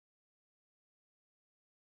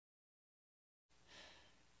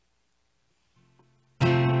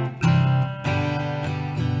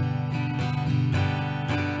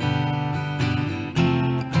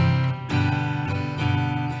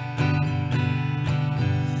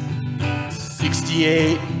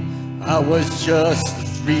'68, I was just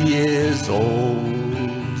 3 years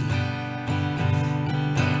old.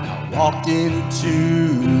 I walked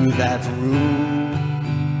into that room.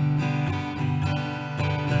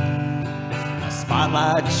 A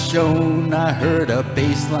spotlight shone, I heard a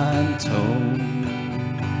bass line tone,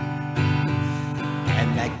 and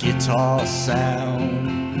that guitar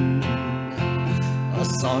sound, a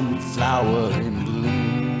sunflower in bloom.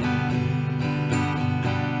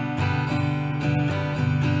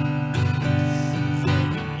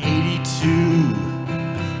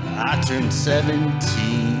 I turned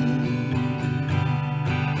 17.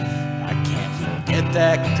 I can't forget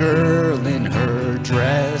that girl in her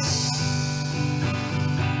dress,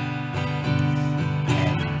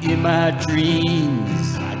 and in my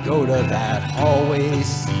dreams I go to that hallway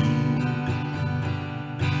scene,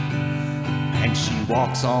 and she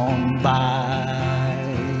walks on by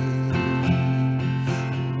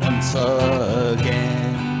once again.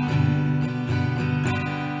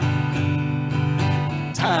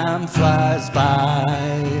 Time flies by.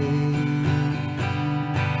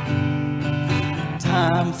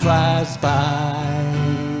 Time flies by.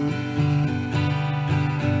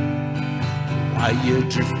 While you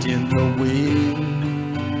drift in the wind,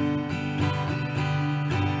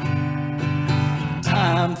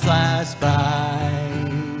 time flies by.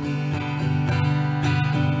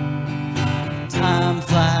 Time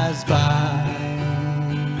flies by.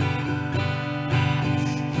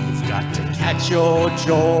 To catch your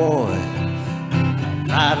joy and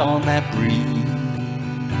ride on that breeze,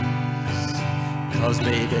 'cause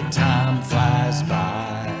baby, time flies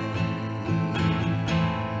by.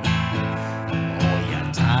 Oh yeah,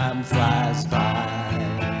 time flies by.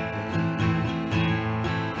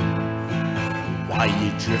 While you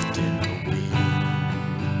drifting away.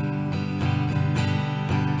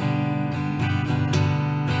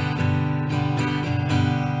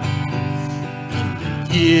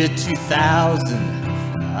 Year 2000,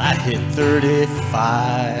 I hit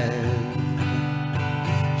 35.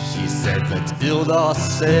 She said, let's build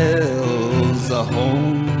ourselves a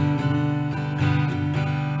home.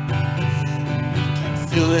 We can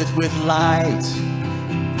fill it with light,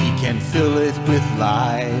 we can fill it with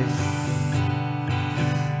life.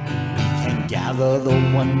 We can gather the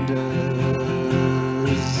wonders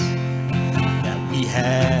that we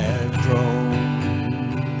have grown.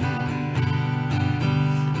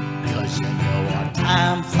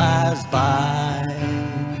 Time flies by.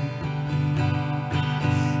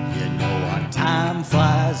 You know our time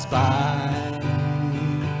flies by.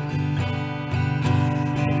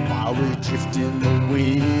 While we drift in the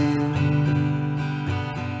wind.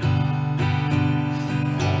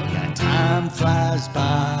 Oh yeah, time flies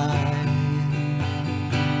by.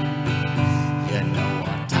 You know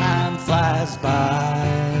our time flies by.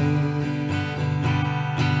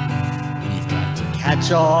 We've got to catch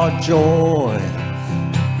our joy,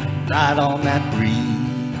 ride on that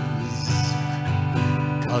breeze,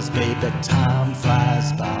 'cause baby, time flies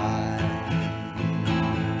by.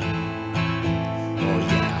 Oh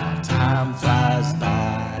yeah, time flies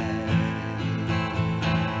by.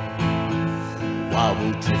 While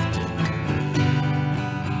we're drifting away.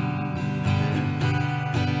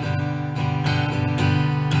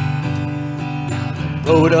 Now the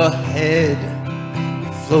road ahead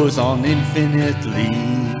flows on infinitely,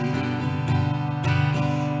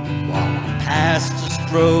 past just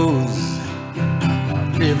grows a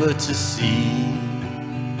river to see,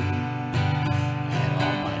 and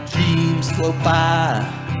all my dreams float by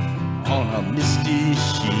on a misty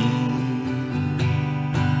sheen.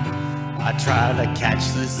 I try to catch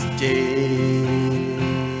this day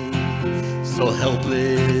so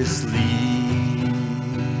helplessly,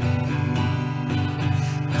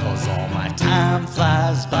 'cause all my time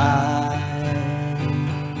flies by.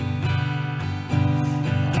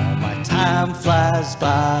 Time flies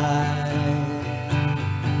by.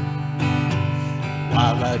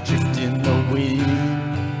 While I drift in the wind.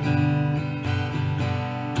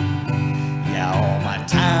 Yeah, all my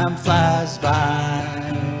time flies by.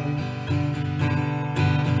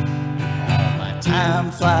 All my time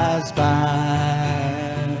flies by.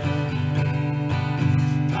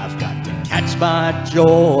 I've got to catch my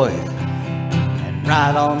joy and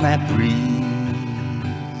ride on that breeze,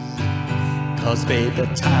 'cause baby,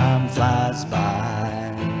 time flies by.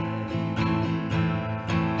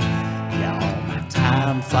 Yeah, all my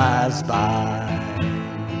time flies by.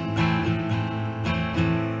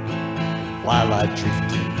 While I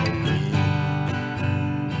drift in the wind.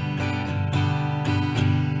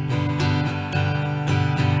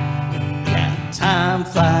 Yeah, time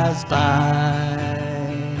flies by.